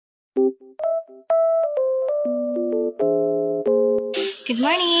Good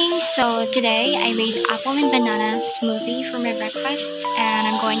morning! So today I made apple and banana smoothie for my breakfast and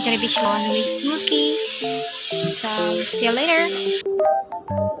I'm going to the beach lawn with Smokey. So see you later!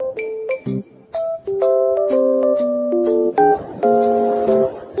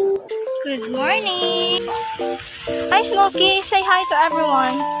 Good morning! Hi Smokey! Say hi to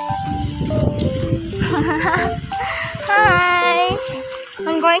everyone! Hi!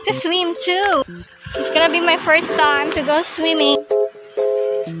 I'm going to swim too! It's gonna be my first time to go swimming.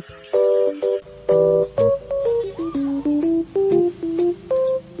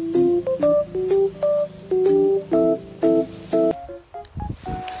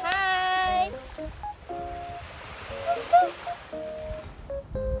 Hi!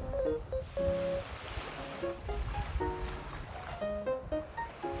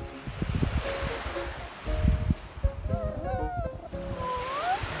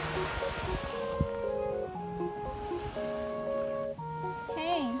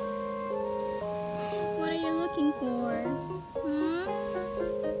 Hey, what are you looking for?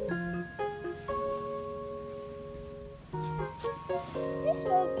 Hey,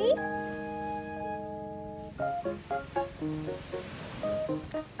 Smokey.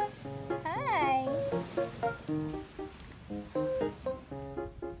 Hi.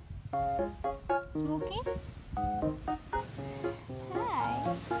 Smokey.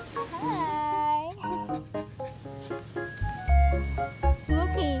 Hi. Hi.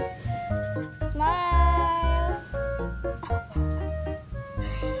 Smokey. Smile.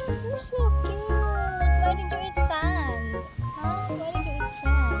 You're so cute. Why did you eat sand? Huh? Why did you eat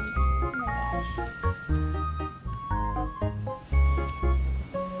sand? Oh my gosh.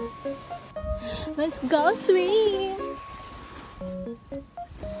 Let's go swim.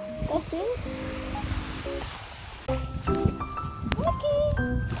 Let's go swim. Smokey.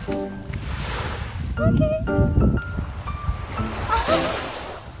 Smokey.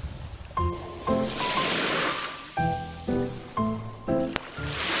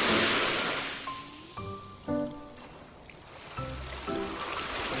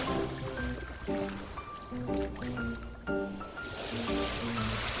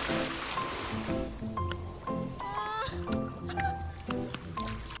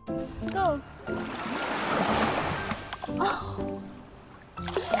 Go. Oh.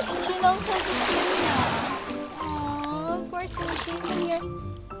 She knows how to swim now. Oh, of course, we'll swim here.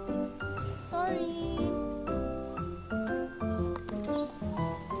 Sorry.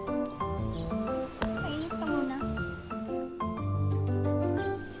 Mainit ka muna.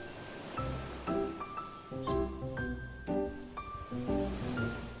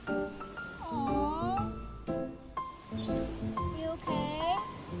 Aww. You okay?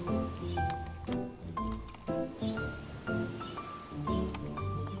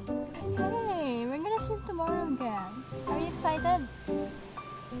 Hey, we're gonna swim tomorrow again. Are you excited?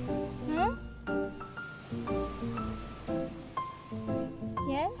 Hmm?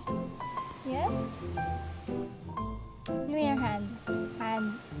 Yes? Yes? Give me your hand.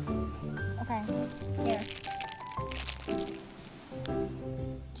 Hand. Okay. Here.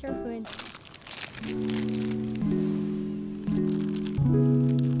 It's your food.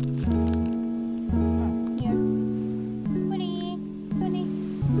 Here. Foodie. Foodie.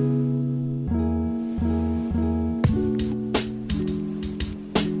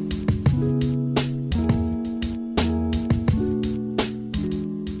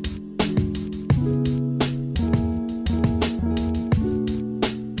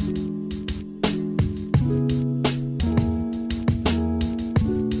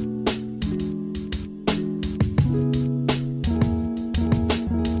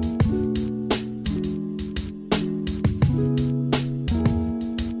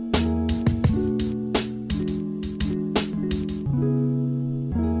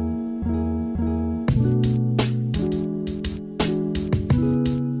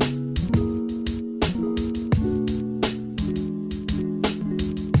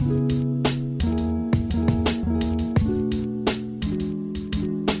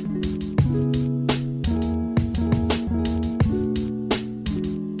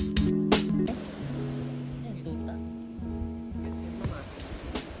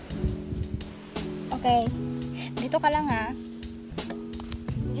 Okay. Dito ka lang ha.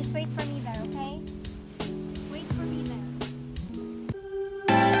 Just wait for me there, okay? Wait for me there.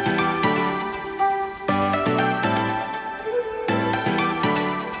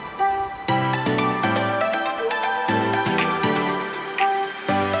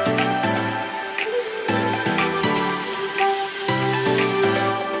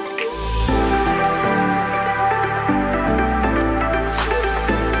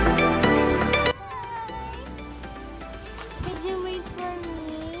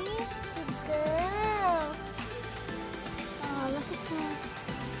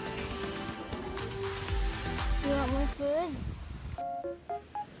 more food?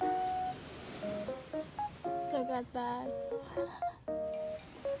 Look at that.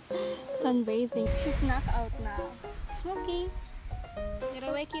 Sunbathing. She's knocked out now. Smokey, did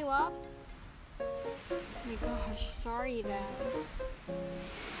I wake you up? Oh my gosh, sorry then.